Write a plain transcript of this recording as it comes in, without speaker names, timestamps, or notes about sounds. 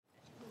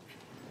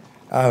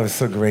It was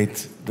so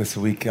great this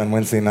week. On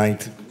Wednesday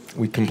night,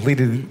 we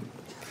completed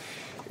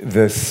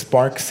the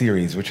Spark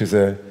series, which is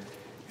an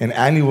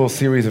annual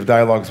series of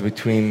dialogues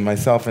between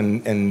myself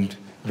and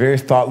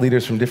various thought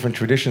leaders from different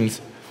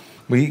traditions.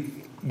 We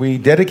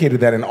dedicated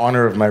that in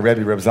honor of my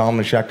Rebbe, Reb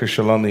Zalman Schachter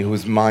Shalomi,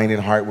 whose mind and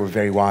heart were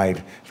very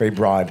wide, very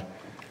broad.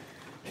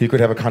 He could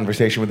have a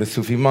conversation with a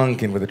Sufi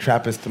monk and with a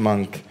Trappist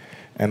monk,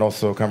 and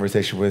also a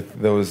conversation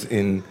with those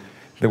in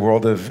the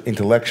world of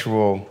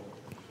intellectual,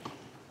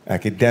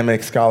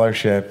 academic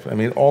scholarship,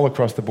 all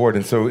across the board.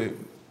 And so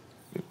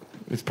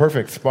it's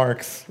perfect,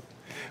 Sparks.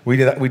 We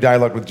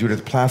dialogued with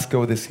Judith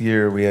Plasko this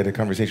year. We had a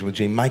conversation with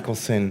Jay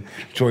Michelson,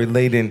 Joy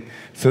Layden.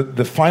 So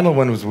the final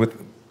one was with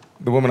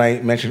the woman I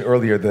mentioned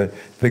earlier,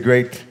 the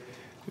great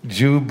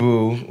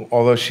Jubu,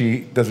 although she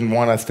doesn't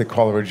want us to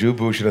call her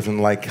Jubu, she doesn't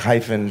like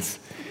hyphens.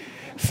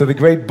 So the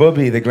great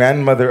Bubi, the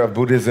grandmother of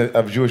Buddhism,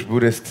 of Jewish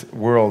Buddhist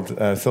world,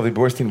 Sylvie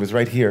Borstein, was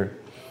right here.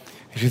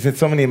 She said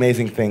so many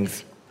amazing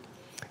things.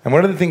 And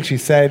one of the things she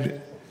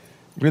said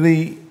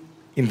really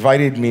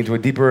invited me into a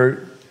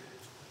deeper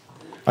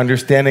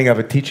understanding of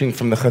a teaching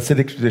from the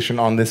Hasidic tradition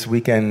on this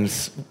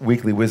weekend's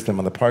weekly wisdom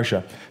on the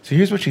Parsha. So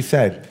here's what she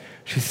said.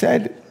 She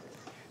said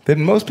that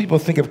most people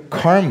think of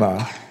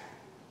karma,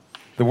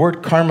 the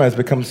word karma has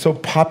become so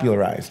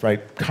popularized,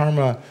 right?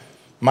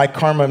 My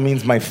karma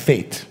means my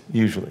fate,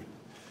 usually.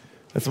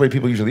 That's the way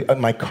people usually,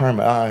 my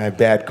karma, I have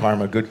bad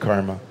karma, good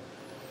karma.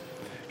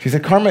 She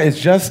said karma is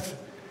just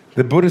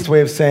the Buddhist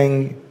way of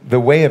saying the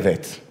way of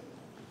it,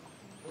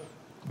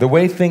 the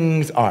way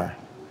things are,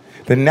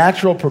 the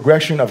natural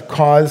progression of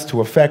cause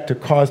to effect to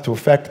cause to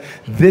effect.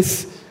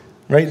 This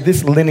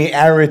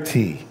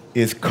linearity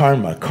is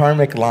karma,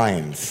 karmic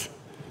lines.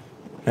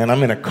 And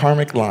I'm in a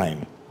karmic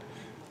line.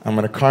 I'm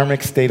in a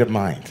karmic state of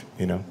mind,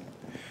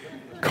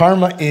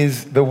 Karma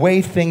is the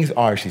way things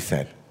are, she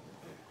said.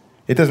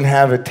 It doesn't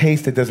have a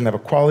taste, it doesn't have a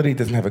quality, it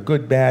doesn't have a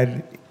good,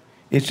 bad.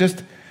 It's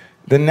just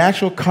the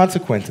natural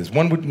consequences.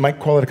 One might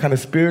call it a kind of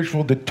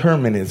spiritual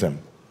determinism.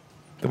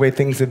 The way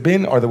things have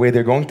been or the way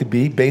they're going to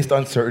be based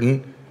on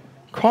certain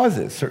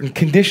causes, certain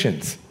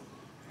conditions.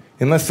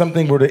 Unless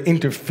something were to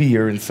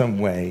interfere in some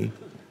way,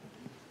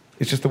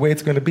 it's just the way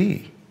it's going to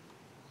be.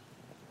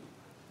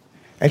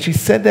 And she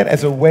said that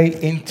as a way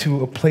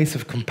into a place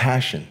of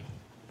compassion.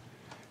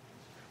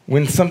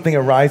 When something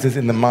arises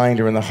in the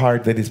mind or in the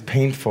heart that is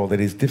painful, that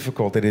is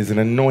difficult, that is an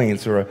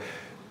annoyance or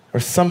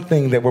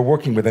something that we're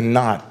working with, a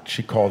knot,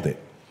 she called it.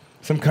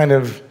 Some kind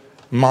of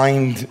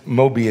mind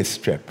Mobius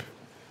strip.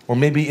 Or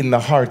maybe in the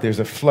heart there's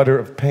a flutter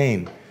of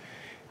pain.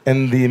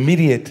 And the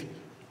immediate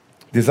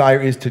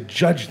desire is to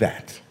judge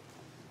that.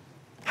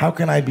 How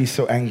can I be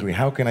so angry?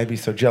 How can I be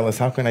so jealous?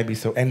 How can I be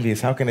so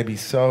envious? How can I be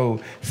so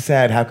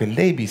sad? How can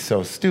they be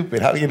so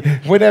stupid?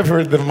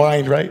 Whatever the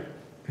mind, right?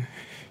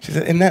 She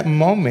said, in that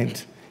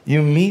moment,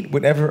 you meet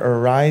whatever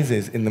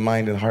arises in the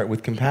mind and heart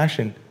with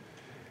compassion,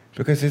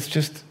 because it's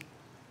just,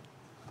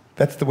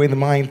 that's the way the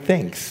mind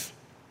thinks.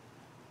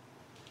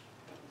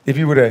 If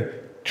you were to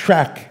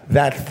track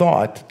that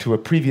thought to a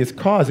previous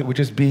cause, it would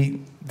just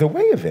be the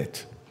way of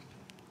it.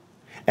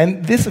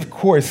 And this, of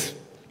course,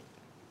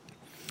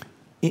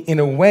 in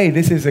a way,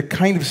 this is a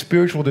kind of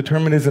spiritual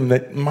determinism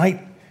that might,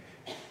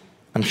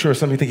 I'm sure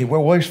some of you thinking,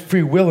 well, where's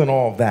free will and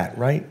all of that,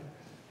 right?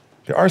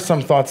 There are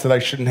some thoughts that I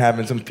shouldn't have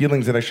and some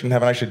feelings that I shouldn't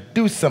have, and I should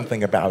do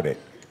something about it.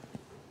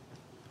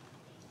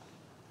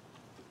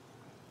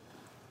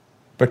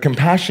 But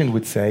compassion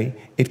would say,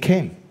 it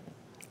came.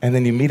 And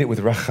then you meet it with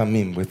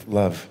rachamim, with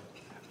love.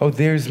 Oh,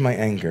 there's my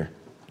anger.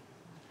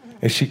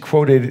 As she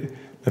quoted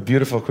a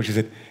beautiful quote, she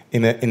said,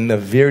 in the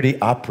Verdi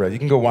opera, you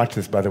can go watch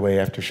this, by the way,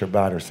 after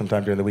Shabbat or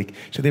sometime during the week.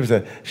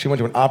 She went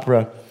to an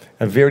opera,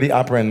 a Verdi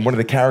opera, and one of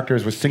the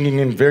characters was singing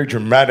in very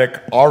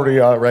dramatic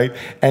aria, right?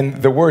 And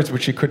the words,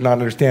 which she could not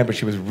understand, but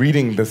she was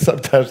reading the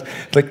subtitles,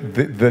 like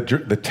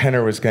the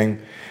tenor was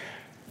going,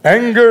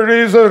 anger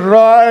is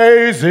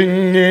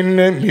arising in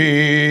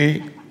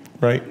me,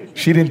 right?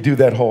 She didn't do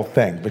that whole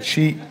thing, but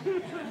she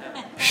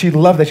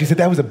loved that. She said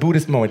that was a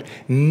Buddhist moment.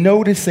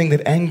 Noticing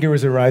that anger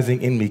is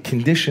arising in me,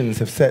 conditions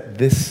have set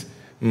this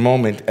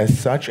moment as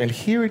such, and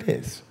here it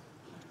is.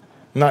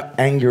 Not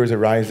anger is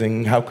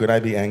arising, how could I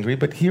be angry,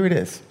 but here it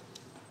is.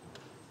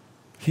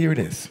 Here it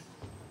is.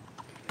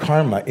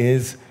 Karma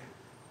is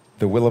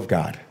the will of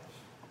God.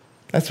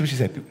 That's what she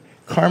said.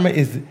 Karma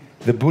is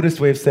the Buddhist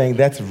way of saying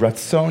that's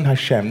Ratzon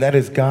Hashem, that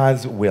is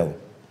God's will,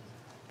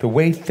 the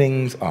way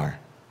things are.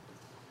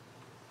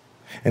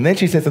 And then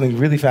she said something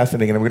really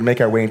fascinating, and we're going to make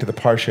our way into the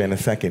Parsha in a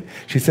second.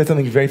 She said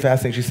something very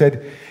fascinating. She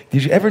said,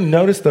 did you ever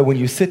notice, though, when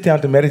you sit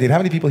down to meditate, how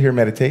many people here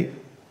meditate?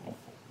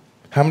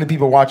 How many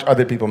people watch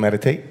other people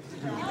meditate?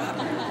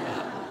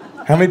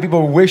 How many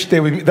people wish they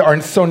are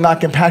so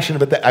not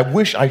compassionate about that? I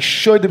wish I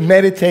should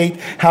meditate.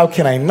 How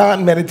can I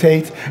not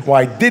meditate?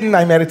 Why didn't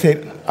I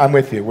meditate? I'm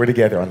with you. We're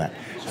together on that.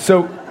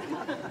 So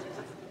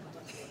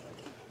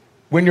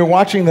when you're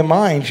watching the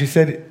mind, she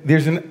said,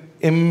 there's an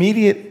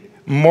immediate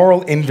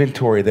moral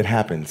inventory that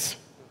happens.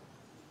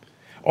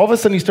 All of a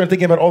sudden, you start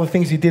thinking about all the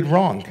things you did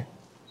wrong.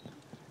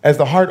 As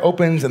the heart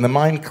opens and the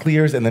mind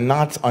clears and the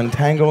knots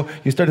untangle,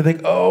 you start to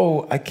think,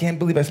 oh, I can't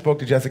believe I spoke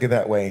to Jessica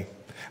that way.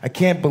 I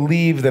can't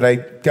believe that I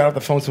got off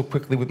the phone so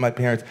quickly with my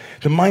parents.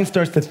 The mind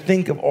starts to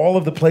think of all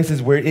of the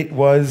places where it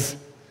was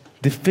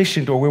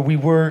deficient or where we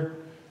were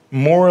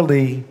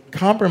morally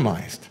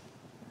compromised.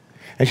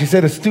 And she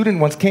said a student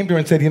once came to her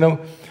and said,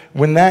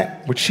 when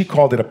that, what she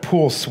called it a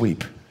pool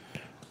sweep,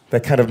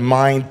 that kind of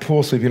mind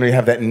pool sweep, you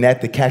have that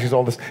net that catches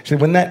all this. She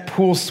said, when that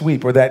pool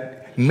sweep or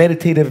that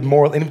meditative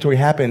moral inventory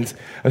happens,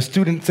 a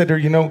student said to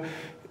her,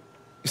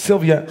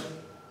 Sylvia,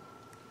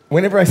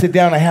 whenever I sit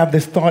down, I have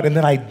this thought, and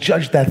then I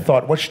judge that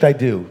thought. What should I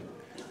do?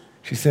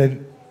 She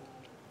said,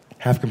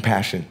 have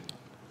compassion.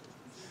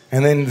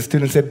 And then the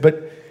student said,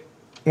 but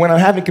when I'm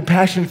having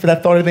compassion for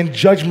that thought, I then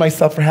judge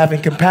myself for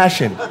having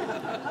compassion.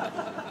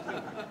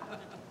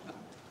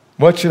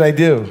 What should I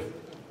do?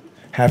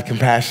 Have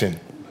compassion.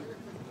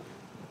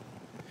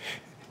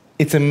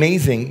 It's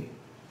amazing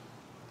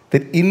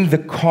that in the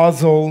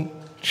causal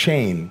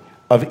chain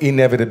of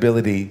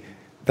inevitability,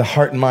 the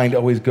heart and mind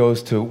always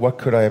goes to, what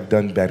could I have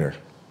done better?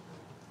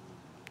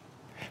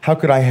 How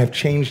could I have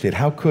changed it?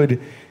 How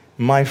could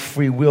my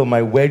free will,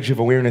 my wedge of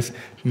awareness,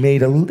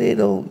 made a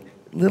little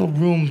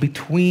room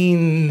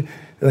between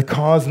the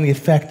cause and the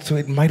effect so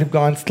it might have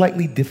gone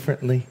slightly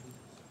differently?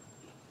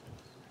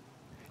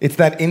 It's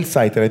that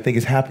insight that I think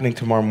is happening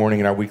tomorrow morning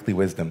in our weekly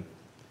wisdom.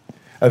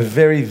 A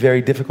very,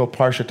 very difficult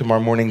parsha tomorrow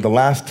morning. The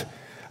last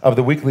of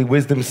the weekly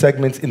wisdom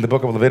segments in the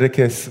book of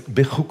Leviticus,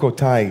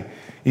 Bechukotai,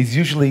 is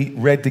usually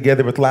read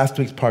together with last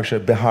week's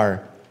parsha,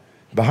 Behar.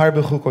 Behar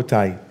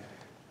Bechukotai.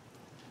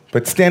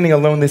 But standing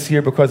alone this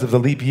year because of the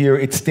leap year,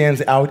 it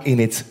stands out in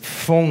its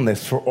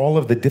fullness for all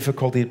of the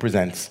difficulty it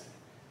presents.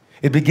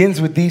 It begins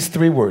with these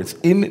three words,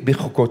 Im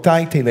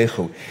Bechukotai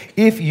Telechu.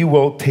 If you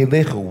will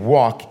Telechu,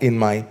 walk in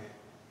my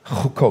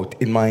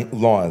chukot, in my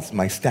laws,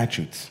 my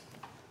statutes.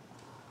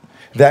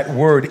 That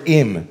word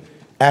im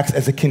acts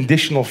as a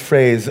conditional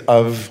phrase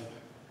of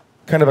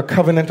kind of a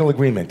covenantal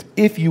agreement.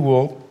 If you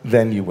will,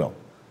 then you will.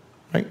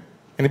 Right?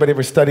 Anybody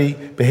ever study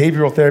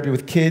behavioral therapy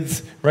with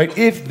kids? Right?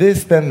 If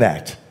this, then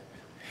that.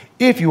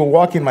 If you will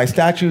walk in my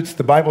statutes,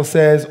 the Bible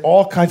says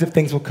all kinds of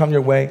things will come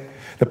your way.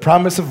 The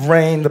promise of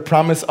rain, the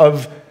promise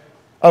of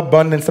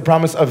abundance, the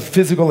promise of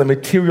physical and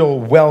material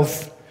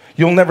wealth.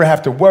 You'll never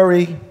have to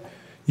worry.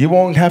 You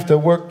won't have to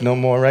work no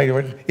more, right?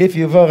 If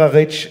you were a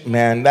rich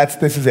man,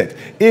 this is it.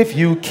 If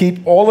you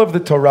keep all of the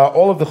Torah,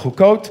 all of the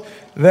chukot,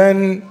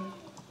 then...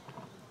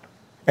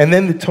 And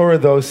then the Torah,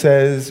 though,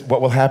 says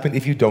what will happen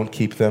if you don't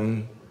keep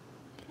them.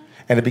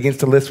 And it begins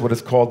to list what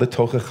is called the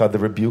tochecha, the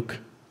rebuke.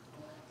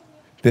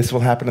 This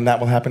will happen and that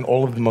will happen.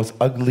 All of the most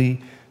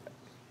ugly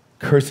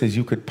curses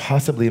you could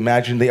possibly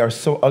imagine. They are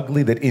so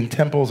ugly that in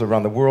temples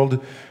around the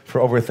world for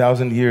over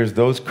 1,000 years,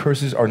 those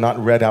curses are not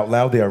read out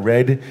loud. They are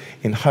read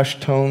in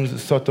hushed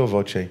tones, sotto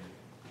voce.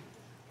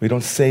 We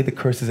don't say the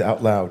curses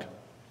out loud.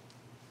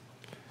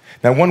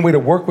 Now, one way to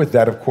work with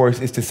that, of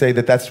course, is to say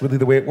that that's really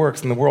the way it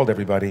works in the world,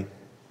 everybody.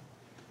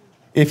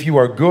 If you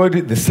are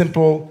good, the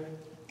simple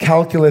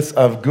calculus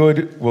of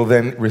good will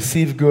then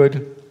receive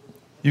good.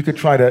 You could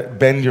try to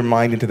bend your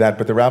mind into that,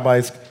 but the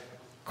rabbis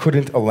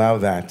couldn't allow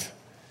that.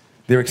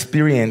 Their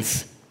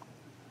experience,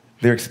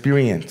 their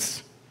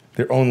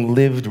own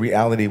lived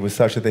reality was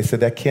such that they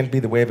said that can't be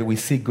the way of it. We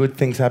see good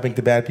things happening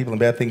to bad people and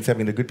bad things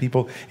happening to good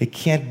people. It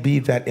can't be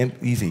that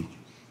easy.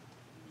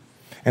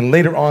 And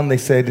later on they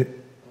said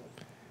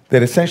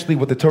that essentially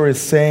what the Torah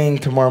is saying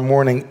tomorrow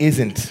morning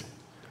isn't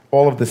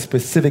all of the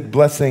specific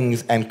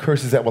blessings and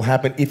curses that will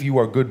happen if you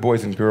are good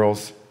boys and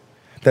girls.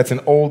 That's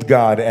an old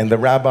God, and the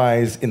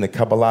rabbis in the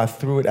Kabbalah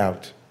threw it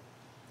out.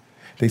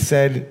 They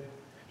said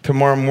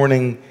tomorrow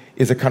morning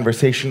is a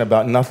conversation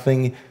about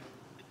nothing,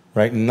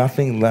 right?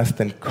 Nothing less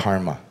than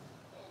karma.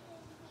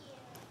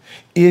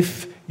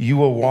 If you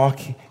will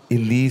walk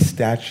in these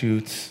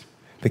statutes,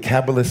 the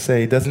Kabbalists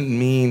say, it doesn't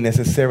mean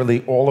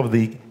necessarily all of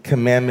the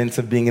commandments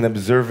of being an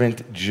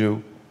observant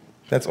Jew.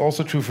 That's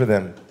also true for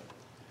them.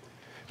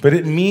 But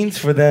it means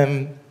for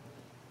them,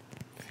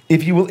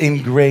 if you will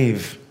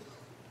engrave,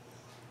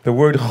 the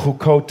word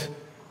chukot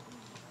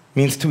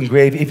means to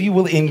engrave. If you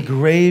will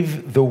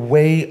engrave the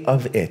way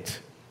of it,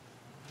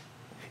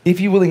 if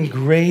you will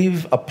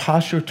engrave a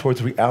posture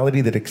towards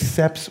reality that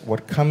accepts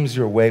what comes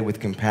your way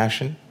with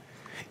compassion,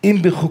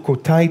 im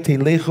bechukotai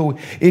telechu,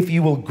 if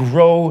you will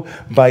grow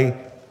by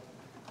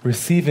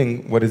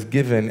receiving what is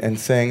given and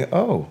saying,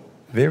 oh,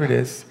 there it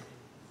is.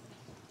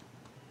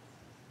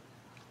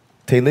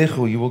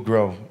 Telechu, you will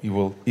grow, you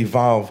will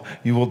evolve,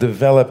 you will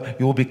develop,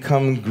 you will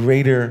become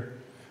greater,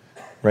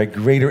 right?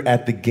 Greater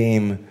at the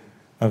game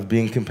of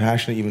being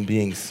compassionate human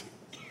beings.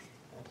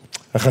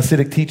 A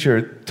Hasidic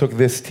teacher took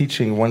this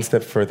teaching one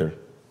step further.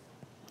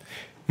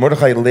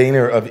 Mordechai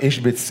Lehner of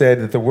Ishbitz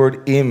said that the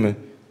word im,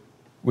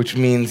 which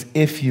means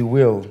if you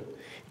will,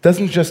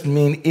 doesn't just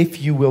mean if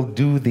you will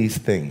do these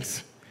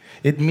things.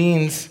 It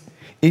means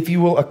if you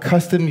will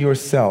accustom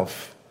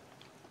yourself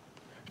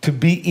to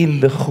be in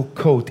the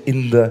chukot,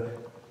 in the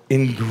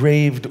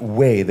engraved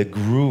way, the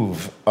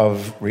groove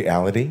of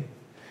reality,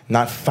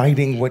 not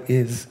fighting what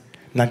is,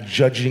 not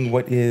judging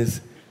what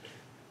is,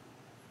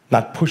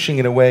 not pushing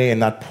it away and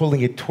not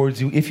pulling it towards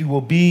you. If you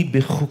will be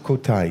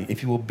bichukotai,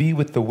 if you will be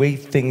with the way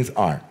things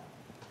are,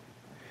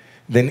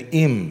 then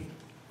im,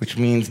 which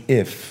means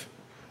if,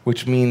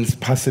 which means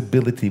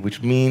possibility,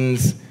 which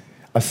means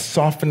a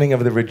softening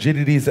of the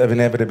rigidities of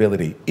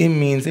inevitability. Im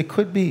means it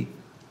could be.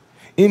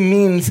 Im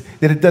means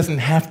that it doesn't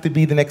have to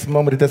be the next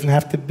moment. It doesn't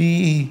have to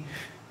be.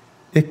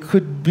 It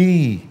could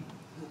be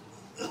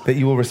that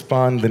you will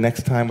respond the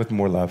next time with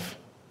more love.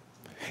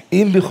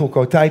 Im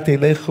bichukotai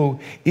telechu,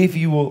 if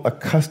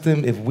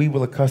we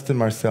will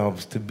accustom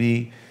ourselves to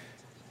be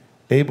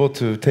able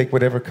to take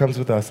whatever comes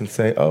with us and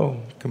say,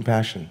 oh,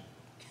 compassion.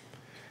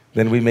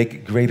 Then we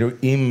make greater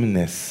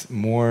imness,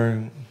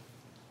 more,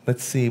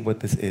 let's see what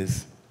this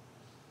is.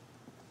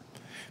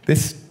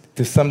 This,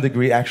 to some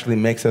degree, actually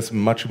makes us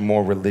much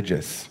more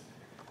religious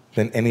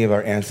than any of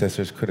our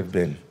ancestors could have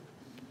been.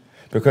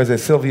 Because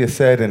as Sylvia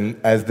said, and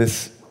as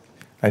this,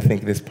 I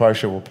think this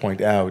parsha will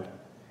point out,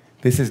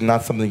 this is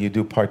not something you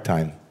do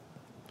part-time.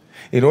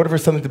 In order for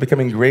something to become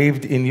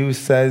engraved in you,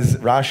 says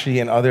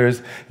Rashi and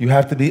others, you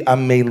have to be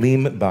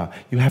amelim ba.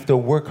 You have to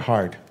work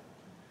hard.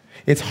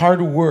 It's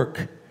hard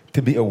work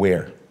to be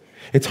aware.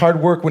 It's hard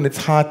work when it's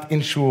hot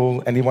in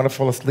shul and you want to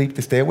fall asleep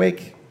to stay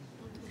awake.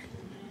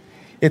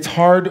 It's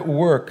hard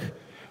work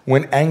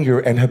when anger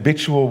and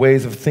habitual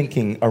ways of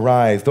thinking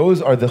arise.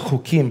 Those are the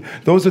chukim.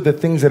 Those are the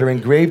things that are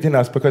engraved in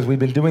us because we've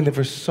been doing them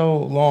for so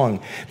long.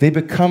 They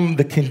become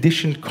the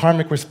conditioned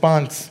karmic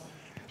response,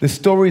 the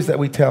stories that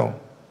we tell.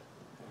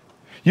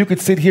 You could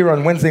sit here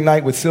on Wednesday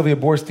night with Sylvia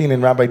Borstein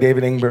and Rabbi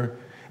David Ingber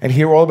and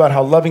hear all about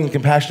how loving and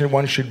compassionate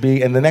one should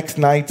be, and the next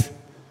night,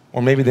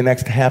 or maybe the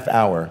next half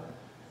hour,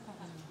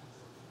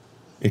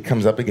 it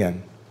comes up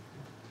again.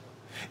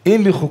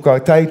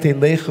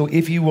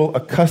 If you will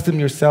accustom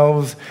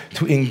yourselves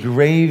to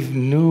engrave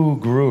new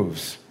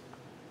grooves,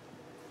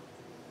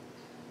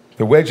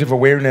 the wedge of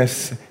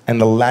awareness and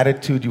the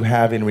latitude you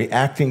have in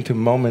reacting to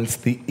moments,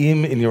 the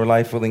im in your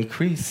life will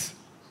increase.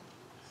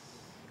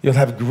 You'll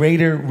have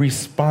greater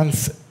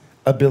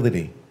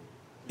responsibility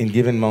in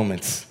given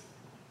moments.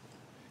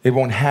 It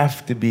won't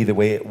have to be the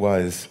way it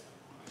was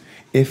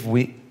if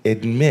we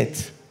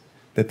admit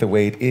that the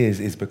way it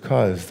is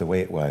because the way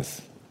it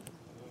was.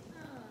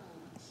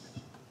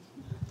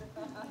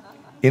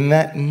 In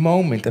that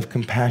moment of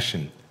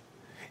compassion,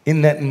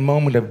 in that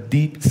moment of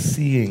deep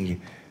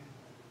seeing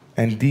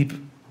and deep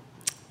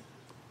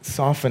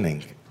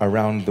softening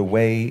around the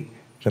way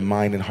the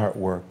mind and heart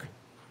work,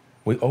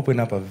 we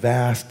open up a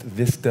vast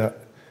vista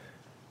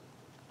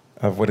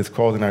of what is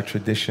called in our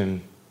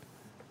tradition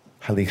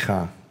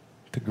halicha,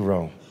 to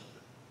grow.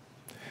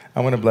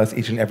 I want to bless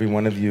each and every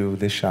one of you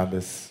this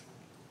Shabbos,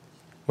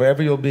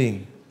 wherever you'll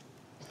be.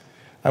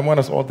 I want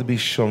us all to be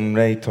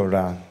shomrei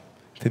Torah,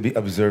 to be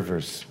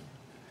observers.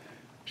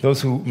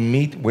 Those who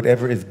meet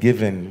whatever is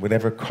given,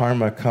 whatever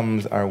karma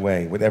comes our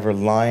way, whatever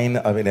line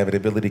of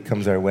inevitability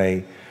comes our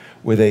way,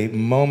 with a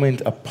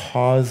moment, a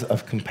pause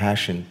of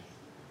compassion,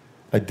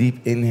 a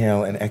deep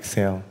inhale and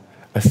exhale,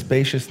 a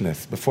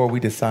spaciousness before we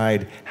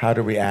decide how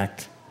to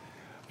react,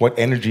 what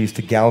energies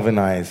to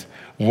galvanize,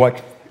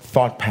 what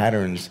thought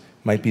patterns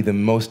might be the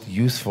most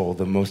useful,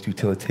 the most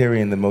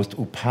utilitarian, the most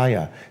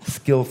upaya,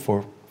 skill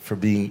for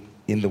being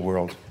in the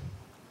world.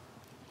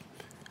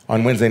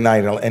 On Wednesday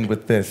night, I'll end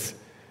with this.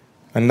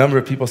 A number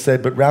of people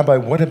said, but Rabbi,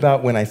 what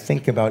about when I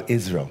think about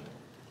Israel?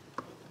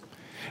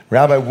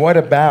 Rabbi, what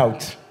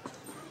about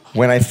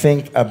when I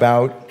think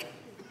about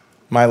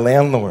my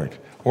landlord?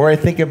 Or I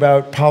think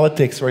about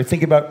politics, or I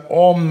think about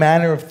all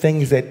manner of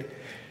things that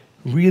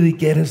really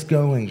get us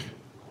going.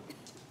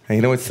 And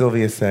you know what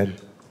Sylvia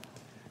said?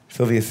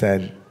 Sylvia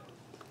said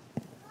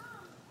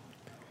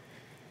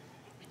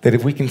that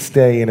if we can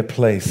stay in a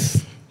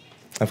place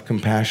of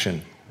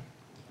compassion,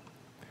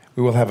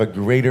 we will have a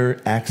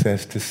greater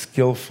access to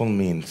skillful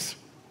means,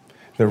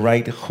 the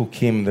right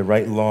chukim, the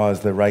right laws,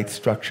 the right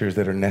structures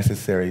that are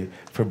necessary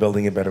for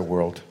building a better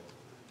world.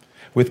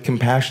 With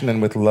compassion and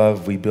with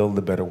love, we build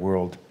a better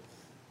world.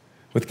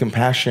 With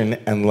compassion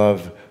and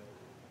love,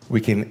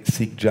 we can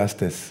seek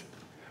justice.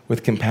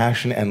 With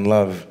compassion and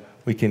love,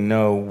 we can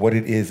know what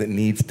it is that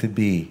needs to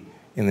be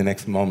in the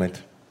next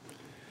moment.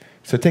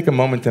 So take a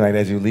moment tonight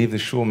as you leave the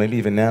shul, maybe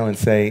even now, and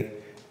say,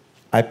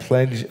 I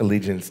pledge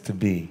allegiance to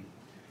be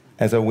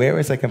as aware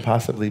as I can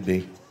possibly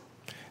be.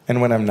 And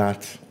when I'm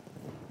not,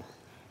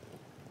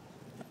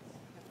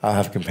 I'll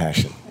have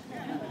compassion.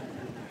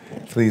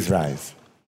 Please rise.